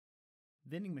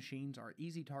Vending machines are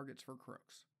easy targets for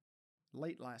crooks.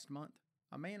 Late last month,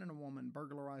 a man and a woman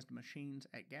burglarized machines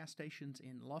at gas stations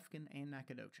in Lufkin and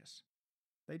Nacogdoches.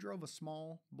 They drove a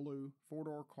small, blue,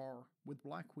 four-door car with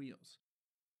black wheels.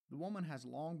 The woman has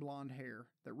long blonde hair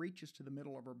that reaches to the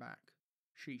middle of her back.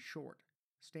 She's short,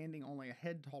 standing only a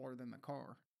head taller than the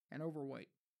car, and overweight.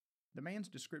 The man's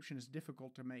description is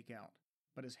difficult to make out,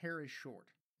 but his hair is short,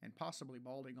 and possibly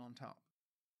balding on top.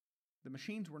 The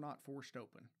machines were not forced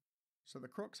open, so the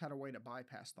crooks had a way to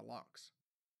bypass the locks.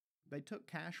 They took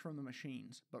cash from the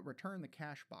machines, but returned the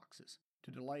cash boxes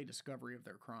to delay discovery of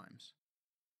their crimes.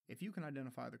 If you can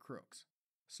identify the crooks,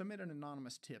 submit an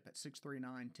anonymous tip at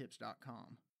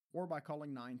 639tips.com or by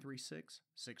calling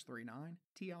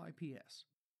 936-639-TIPS.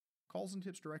 Calls and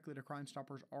tips directly to Crime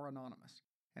Stoppers are anonymous,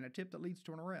 and a tip that leads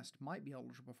to an arrest might be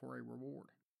eligible for a reward.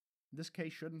 This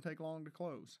case shouldn't take long to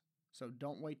close, so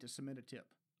don't wait to submit a tip.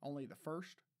 Only the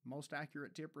first, most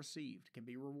accurate tip received can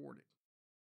be rewarded.